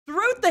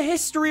Throughout the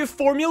history of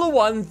Formula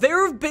One,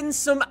 there have been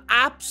some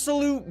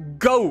absolute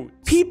goats.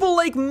 People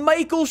like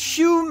Michael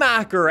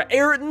Schumacher,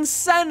 Ayrton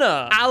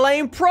Senna,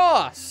 Alain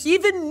Prost,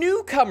 even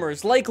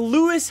newcomers like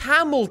Lewis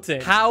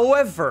Hamilton.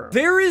 However,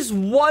 there is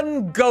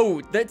one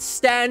GOAT that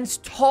stands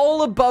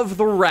tall above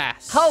the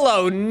rest.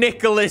 Hello,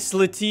 Nicholas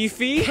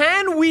Latifi.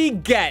 Can we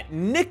get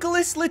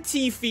Nicholas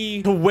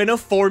Latifi to win a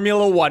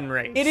Formula One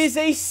race? It is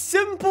a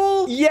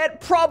simple, yet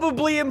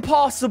probably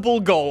impossible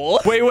goal.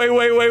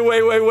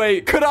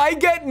 Wait. Could I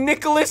get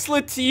Nicholas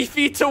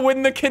Latifi to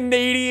win the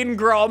Canadian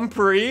Grand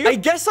Prix? I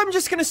guess I'm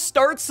just gonna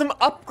start some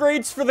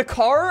upgrades for the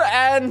car,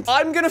 and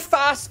I'm gonna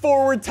fast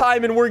forward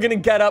time, and we're gonna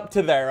get up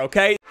to there,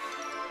 okay?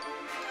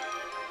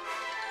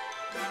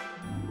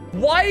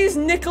 Why is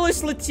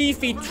Nicholas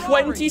Latifi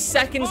 20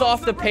 seconds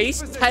off the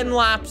pace, 10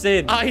 laps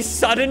in? I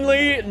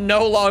suddenly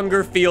no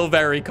longer feel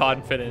very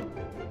confident.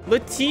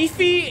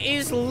 Latifi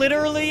is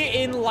literally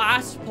in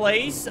last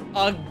place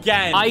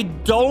again. I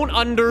don't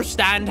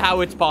understand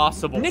how it's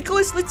possible.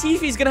 Nicholas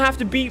Latifi is gonna have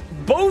to beat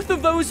both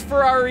of those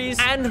Ferraris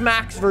and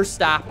Max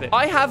Verstappen.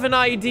 I have an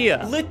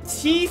idea.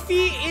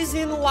 Latifi is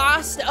in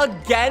last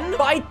again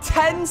by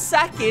 10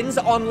 seconds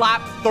on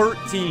lap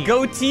 13.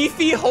 Go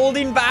Tifi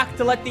holding back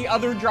to let the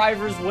other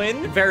drivers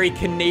win. Very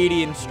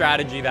Canadian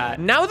strategy that.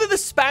 Now that the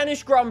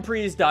Spanish Grand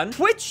Prix is done,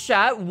 Twitch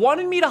chat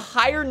wanted me to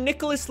hire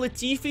Nicholas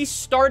Latifi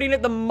starting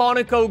at the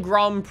Monaco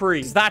Grand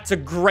Prix. That's a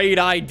great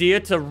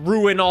idea to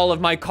ruin all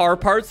of my car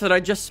parts that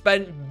I just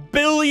spent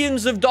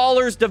billions of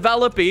dollars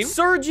developing.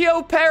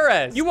 Sergio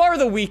Perez, you are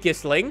the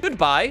weakest link.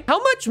 Goodbye.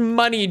 How much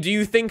money do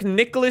you think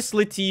Nicholas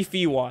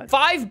Latifi wants?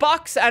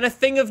 $5 and a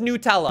thing of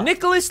Nutella.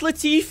 Nicholas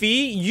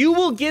Latifi, you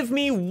will give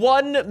me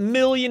 $1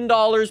 million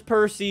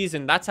per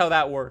season. That's how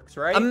that works,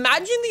 right?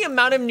 Imagine the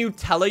amount of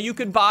Nutella you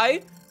could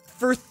buy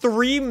for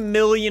 $3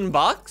 million.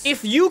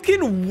 If you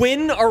can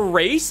win a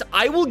race,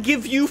 I will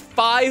give you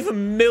 $5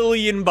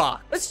 million.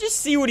 Let's just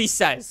see what he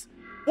says.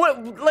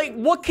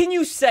 What can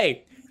you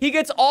say? He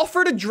gets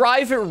offered a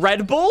drive at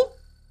Red Bull,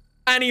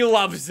 and he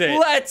loves it.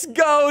 Let's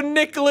go,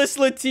 Nicholas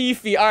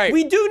Latifi. All right,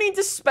 we do need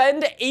to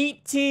spend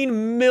 $18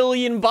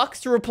 million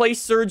to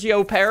replace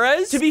Sergio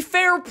Perez. To be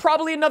fair,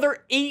 probably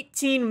another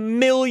 $18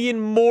 million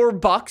more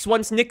bucks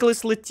once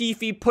Nicholas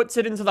Latifi puts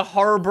it into the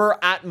harbor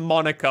at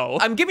Monaco.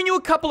 I'm giving you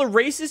a couple of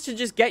races to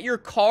just get your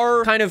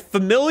car kind of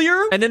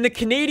familiar, and then the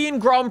Canadian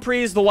Grand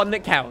Prix is the one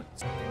that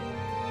counts.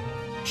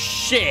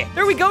 Shit.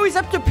 There we go. He's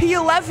up to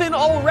P11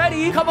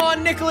 already. Come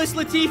on, Nicholas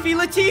Latifi.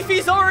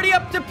 Latifi's already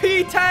up to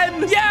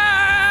P10.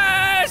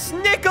 Yes!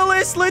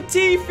 Nicholas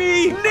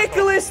Latifi.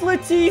 Nicholas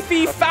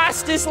Latifi.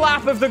 Fastest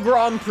lap of the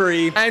Grand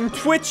Prix. And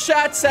Twitch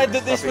chat said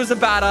that this was a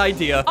bad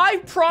idea. I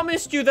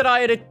promised you that I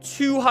had a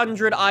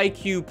 200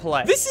 IQ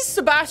play. This is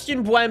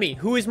Sebastian Buemi,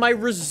 who is my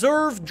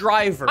reserve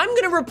driver. I'm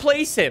going to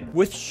replace him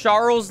with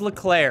Charles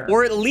Leclerc.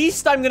 Or at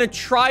least I'm going to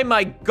try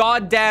my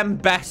goddamn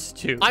best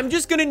to. I'm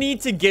just going to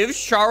need to give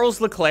Charles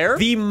Leclerc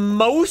the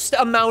most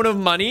amount of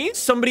money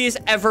somebody has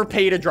ever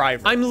paid a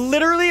driver. I'm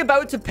literally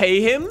about to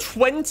pay him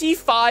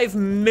 $25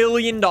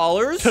 million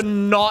to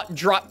not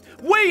drive.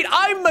 Wait,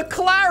 I'm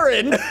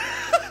McLaren.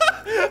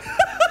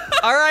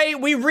 All right,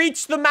 we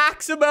reached the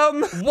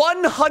maximum.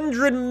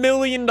 $100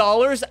 million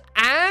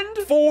and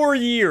 4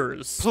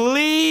 years.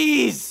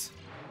 Please.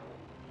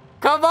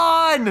 Come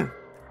on.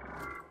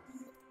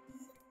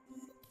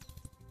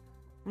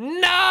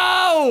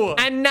 No!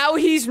 And now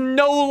he's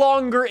no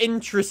longer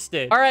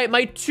interested. All right,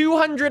 my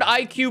 200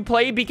 IQ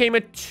play became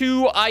a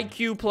 2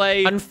 IQ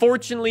play,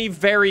 unfortunately,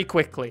 very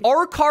quickly.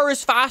 Our car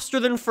is faster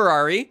than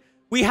Ferrari.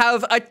 We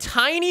have a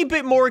tiny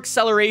bit more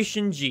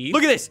acceleration G.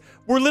 Look at this.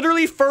 We're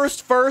literally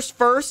first, third.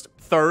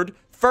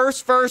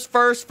 First, third.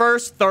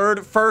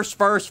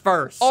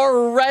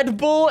 Our Red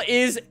Bull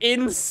is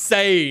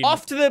insane.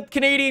 Off to the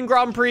Canadian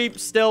Grand Prix,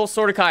 still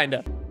sort of kind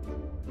of.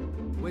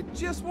 We're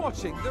just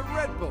watching the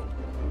Red Bull.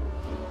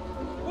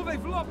 Well,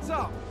 they've locked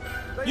up.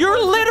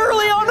 You're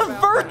literally on a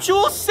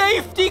virtual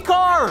safety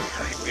car.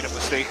 I made a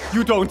mistake.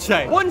 You don't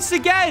say. Once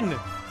again,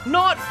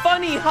 not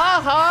funny,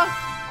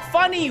 haha.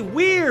 Funny,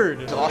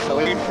 weird. I lost the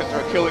lane because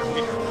they're killing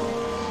me.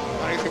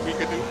 Anything we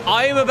can do?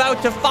 I am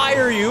about to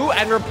fire you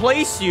and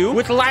replace you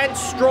with Lance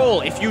Stroll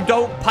if you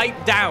don't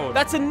pipe down.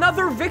 That's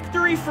another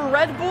victory for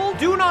Red Bull.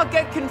 Do not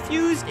get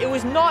confused. It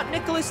was not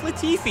Nicholas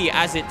Latifi,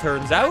 as it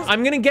turns out.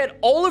 I'm going to get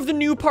all of the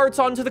new parts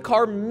onto the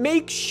car.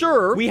 Make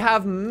sure we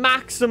have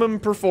maximum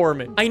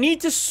performance. I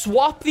need to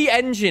swap the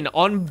engine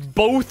on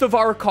both of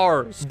our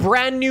cars.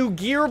 Brand new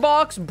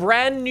gearbox,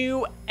 brand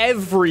new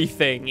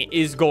everything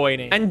is going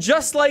in. And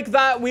just like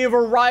that, we have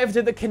arrived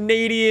at the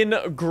Canadian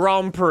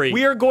Grand Prix.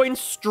 We are going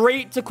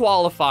straight to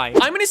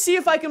qualifying. I'm gonna see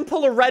if I can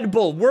pull a Red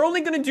Bull. We're only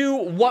gonna do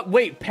what?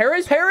 Wait,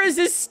 Perez? Perez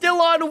is still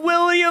on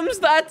Williams.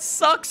 That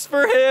sucks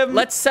for him.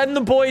 Let's send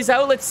the boys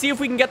out. Let's see if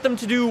we can get them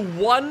to do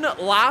 1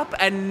 lap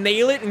and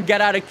nail it and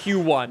get out of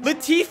Q1.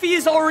 Latifi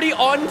is already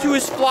on to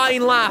his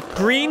flying lap.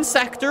 Green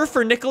sector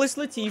for Nicholas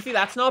Latifi.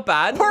 That's not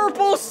bad.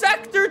 Purple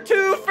sector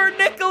 2 for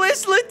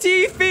Nicholas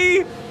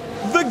Latifi.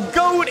 The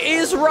GOAT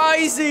is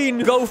rising.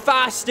 Go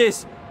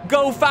fastest.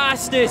 Go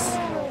fastest.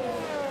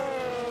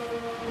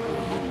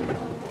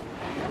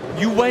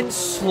 You went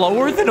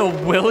slower than a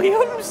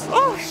Williams?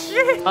 Oh,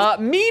 shit.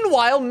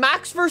 Meanwhile,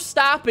 Max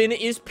Verstappen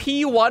is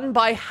P1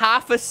 by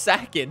half a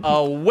second.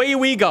 Away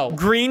we go.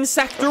 Green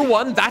sector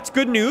 1. That's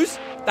good news.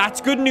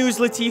 That's good news,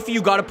 Latifi.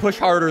 You got to push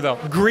harder, though.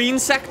 Green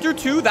sector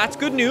 2. That's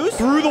good news.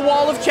 Through the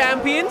wall of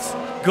champions.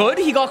 Good.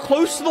 He got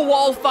close to the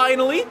wall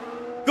finally.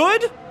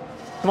 Good.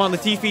 Come on,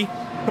 Latifi.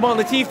 Come on,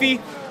 Latifi.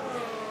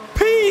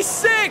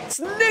 P6,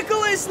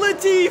 Nicholas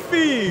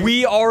Latifi.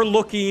 We are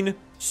looking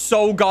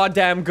so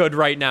goddamn good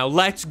right now.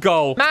 Let's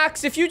go.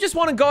 Max, if you just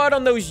want to go out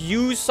on those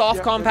used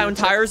soft compound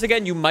tires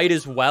again, you might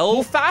as well.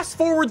 We'll fast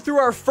forward through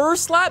our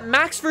first lap.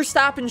 Max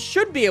Verstappen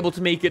should be able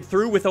to make it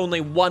through with only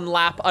 1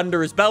 lap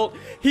under his belt.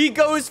 He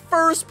goes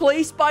first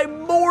place by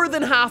more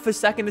than half a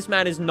second. This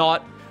man is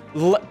not...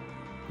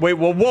 Wait, whoa,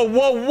 whoa,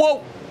 whoa,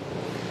 whoa.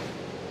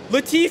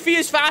 Latifi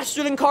is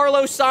faster than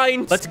Carlos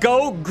Sainz. Let's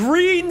go.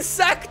 Green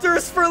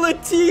sectors for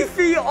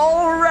Latifi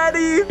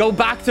already. Go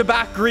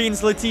back-to-back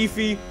greens,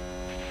 Latifi.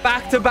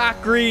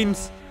 Back-to-back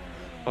greens.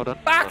 Hold on.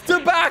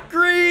 Back-to-back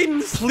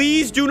greens.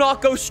 Please do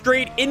not go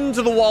straight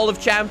into the wall of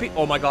champion.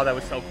 Oh my god, that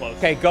was so close.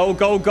 Okay, go,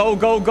 go, go,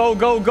 go, go,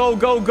 go, go,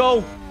 go,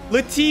 go.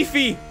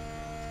 Latifi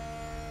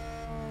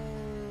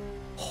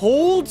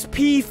holds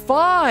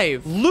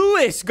P5.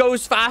 Lewis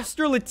goes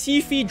faster.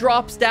 Latifi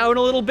drops down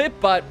a little bit,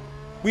 but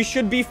we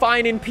should be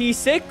fine in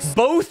P6.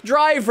 Both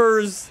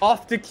drivers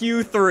off to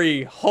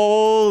Q3.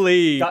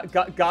 Holy.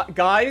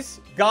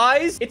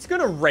 Guys, it's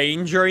gonna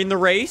rain during the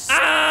race.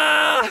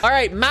 Ah! All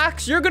right,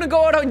 Max, you're gonna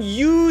go out on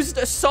used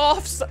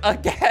softs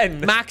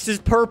again. Max's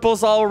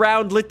purples all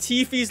around.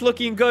 Latifi's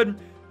looking good.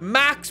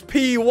 Max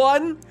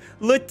P1.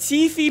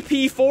 Latifi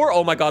P4.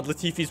 Oh my god,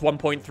 Latifi's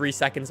 1.3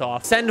 seconds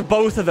off. Send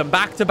both of them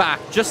back to back,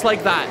 just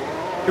like that.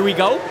 Here we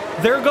go.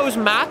 There goes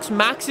Max.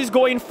 Max is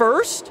going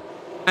first.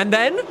 And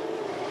then...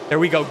 there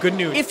we go. Good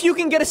news. If you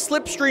can get a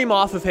slipstream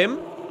off of him,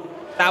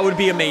 that would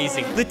be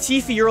amazing.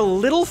 Latifi, you're a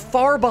little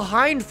far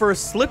behind for a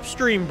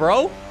slipstream,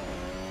 bro.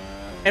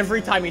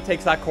 Every time he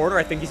takes that corner,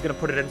 I think he's going to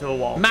put it into the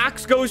wall.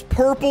 Max goes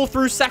purple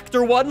through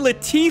sector 1.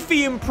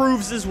 Latifi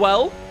improves as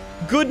well.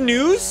 Good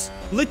news.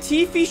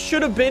 Latifi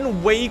should have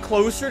been way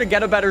closer to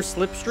get a better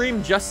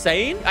slipstream, just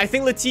saying. I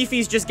think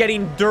Latifi's just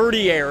getting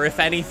dirty air, if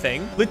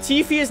anything.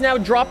 Latifi is now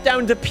dropped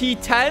down to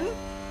P10.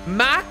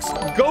 Max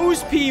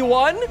goes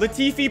P1.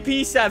 Latifi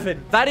P7.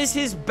 That is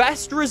his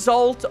best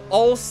result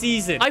all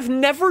season. I've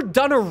never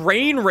done a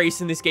rain race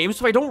in this game,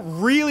 so I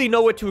don't really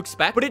know what to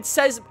expect. But it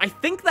says, I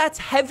think that's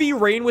heavy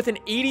rain with an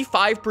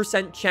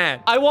 85%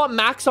 chance. I want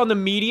Max on the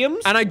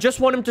mediums, and I just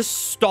want him to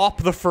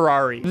stop the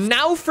Ferrari.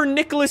 Now for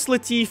Nicholas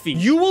Latifi.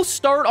 You will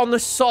start on the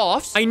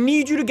softs. I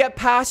need you to get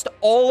past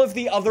all of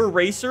the other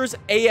racers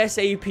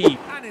ASAP.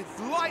 And it's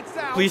lights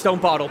out. Please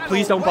don't bottle.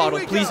 Please don't bottle.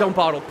 Please don't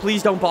bottle.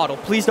 Please don't bottle.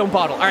 Please don't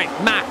bottle. All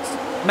right,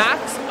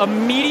 Max,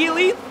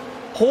 immediately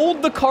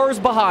hold the cars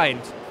behind.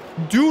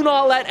 Do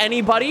not let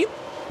anybody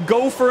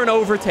go for an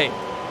overtake.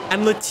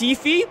 And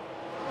Latifi,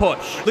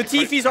 push.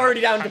 Latifi's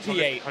already down to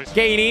P8.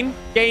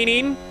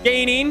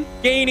 Gaining.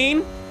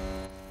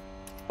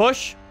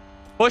 Push.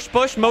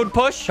 Mode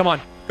push. Come on.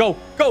 Go.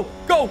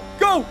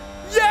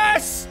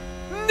 Yes!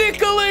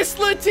 Nicholas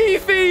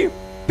Latifi,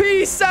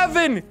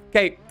 P7.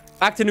 Okay,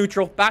 back to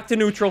neutral.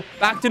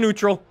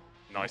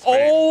 Nice.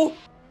 Oh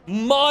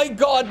my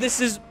god, this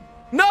is...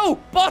 No!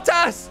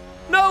 Bottas!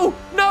 No!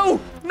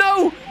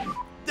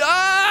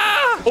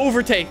 Ah!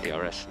 Overtake.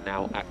 DRS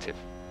now active.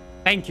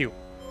 Thank you.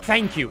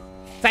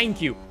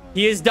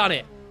 He has done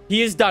it.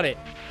 He is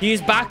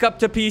back up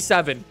to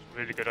P7.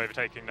 Really good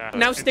overtaking there.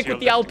 Now stick with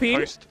the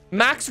Alpine.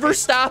 Max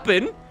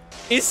Verstappen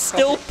is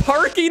still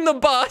parking the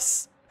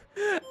bus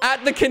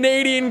at the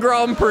Canadian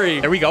Grand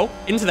Prix. There we go.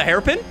 Into the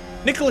hairpin.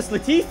 Nicholas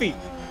Latifi.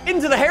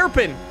 Into the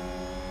hairpin.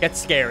 Get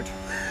scared.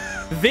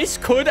 This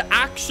could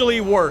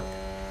actually work.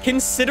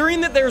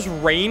 Considering that there's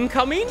rain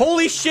coming.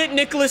 Holy shit,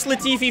 Nicholas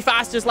Latifi,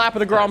 fastest lap of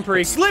the Grand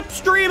Prix.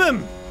 Slipstream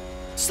him.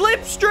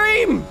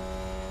 Slipstream.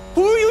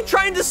 Who are you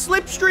trying to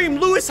slipstream?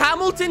 Lewis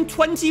Hamilton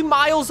 20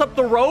 miles up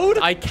the road?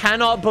 I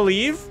cannot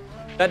believe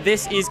that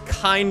this is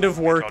kind of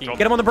working.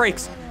 Get him on the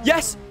brakes.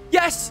 Yes.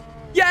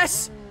 Come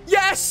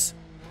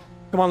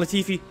on,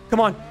 Latifi.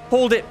 Come on.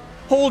 Hold it,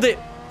 Latifi.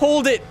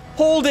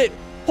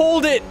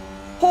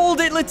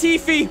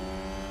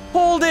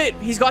 Hold it.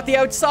 He's got the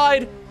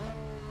outside.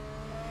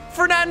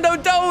 Fernando,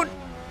 don't.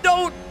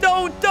 No.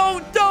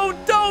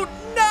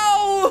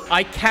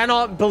 I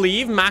cannot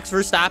believe Max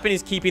Verstappen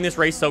is keeping this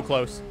race so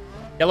close.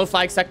 Yellow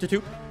flag sector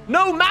 2.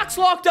 No, Max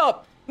locked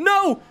up.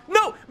 No.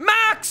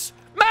 Max.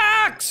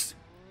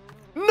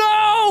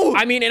 No.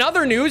 I mean, in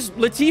other news,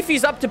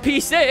 Latifi's up to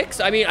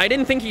P6. I mean, I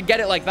didn't think he'd get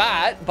it like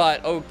that,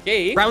 but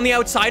okay. Round the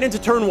outside into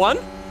turn 1.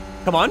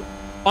 Come on.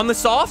 On the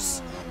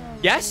softs.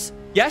 Yes.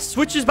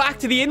 Switches back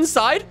to the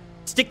inside.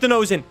 Stick the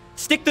nose in.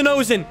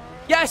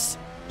 Yes.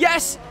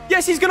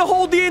 He's gonna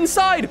hold the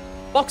inside.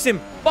 Box him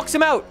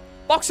out,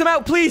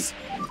 please.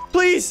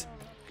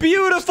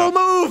 Beautiful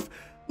move.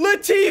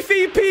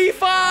 Latifi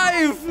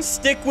P5!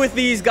 Stick with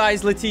these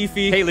guys,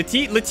 Latifi. Hey,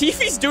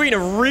 Latifi's doing a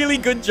really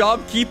good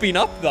job keeping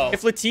up, though.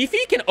 If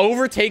Latifi can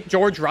overtake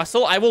George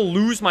Russell, I will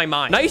lose my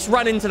mind. Nice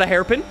run into the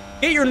hairpin.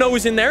 Get your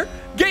nose in there.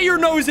 Get your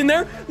nose in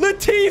there.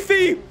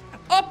 Latifi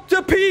up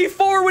to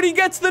P4 when he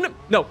gets the...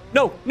 No.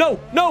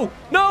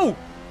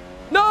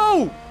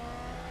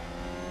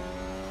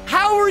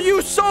 How are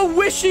you so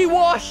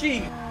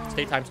wishy-washy?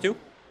 Stay ×2.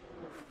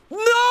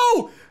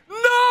 No!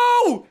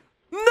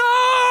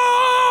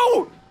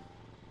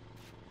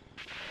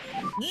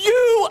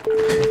 You!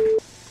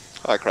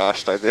 I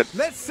crashed, I did.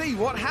 Let's see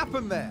what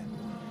happened there.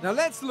 Now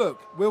let's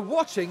look. We're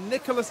watching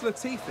Nicholas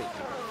Latifi.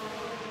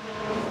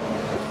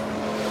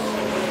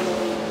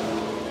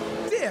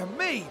 Dear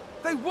me,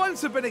 they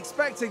won't have been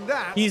expecting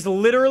that. He's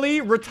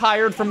literally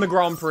retired from the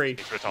Grand Prix.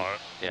 He's retired.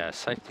 Yeah,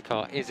 safety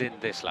car is in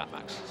this lap,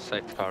 Max.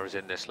 Safety car is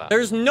in this lap.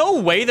 There's no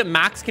way that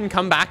Max can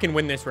come back and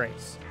win this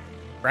race,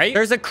 right?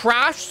 There's a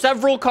crash,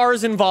 several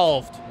cars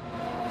involved.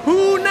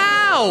 Who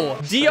now?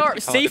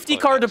 Safety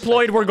car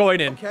deployed, we're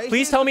going in. Okay,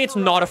 please tell me it's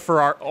not a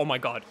Ferrari. Oh my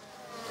God.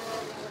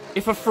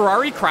 If a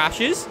Ferrari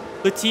crashes,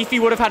 Latifi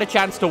would have had a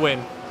chance to win.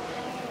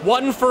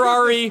 One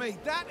Ferrari.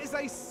 That is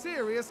a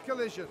serious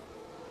collision.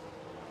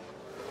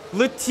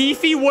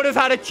 Latifi would have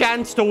had a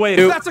chance to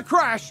win. That's a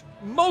crash.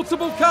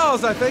 Multiple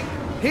cars, I think.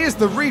 Here's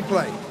the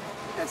replay.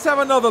 Let's have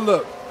another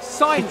look.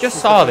 I just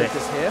saw this.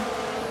 Here.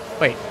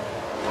 Wait.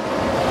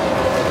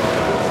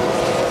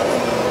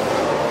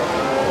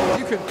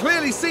 You can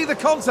clearly see the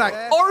contact.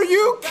 Are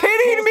you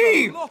kidding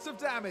me? A lot of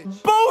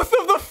damage. Both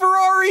of the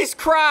Ferraris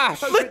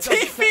crashed.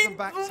 Latifi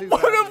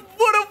would have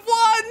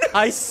won.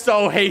 I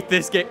so hate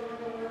this game.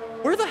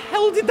 Where the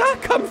hell did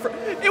that come from?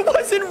 It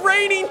wasn't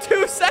raining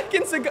 2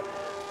 seconds ago.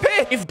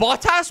 If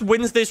Bottas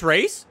wins this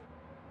race,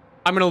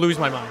 I'm going to lose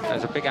my mind.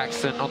 There's a big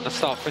accident on the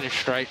start-finish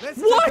straight. Let's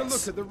What? take a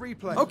look at the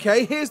replay.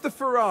 Okay, here's the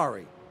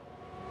Ferrari.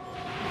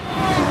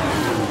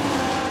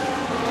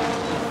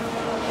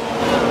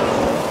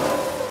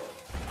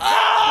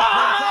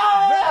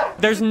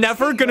 There's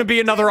never going to be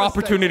another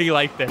opportunity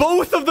like this.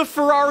 Both of the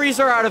Ferraris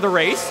are out of the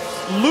race.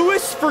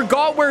 Lewis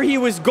forgot where he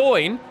was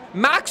going.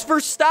 Max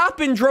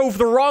Verstappen drove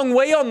the wrong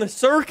way on the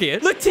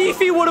circuit.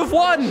 Latifi would have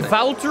won.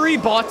 Valtteri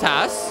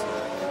Bottas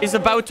is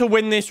about to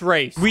win this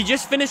race. We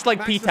just finished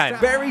like P10.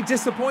 Very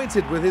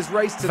disappointed with his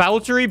race today.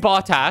 Valtteri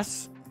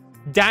Bottas,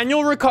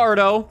 Daniel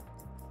Ricciardo,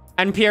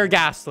 and Pierre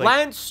Gasly.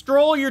 Lance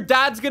Stroll, your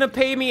dad's gonna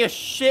pay me a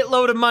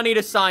shitload of money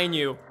to sign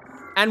you.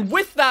 And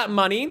with that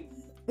money,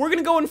 we're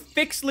gonna go and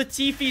fix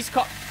Latifi's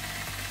car.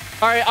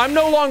 All right, I'm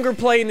no longer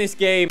playing this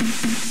game.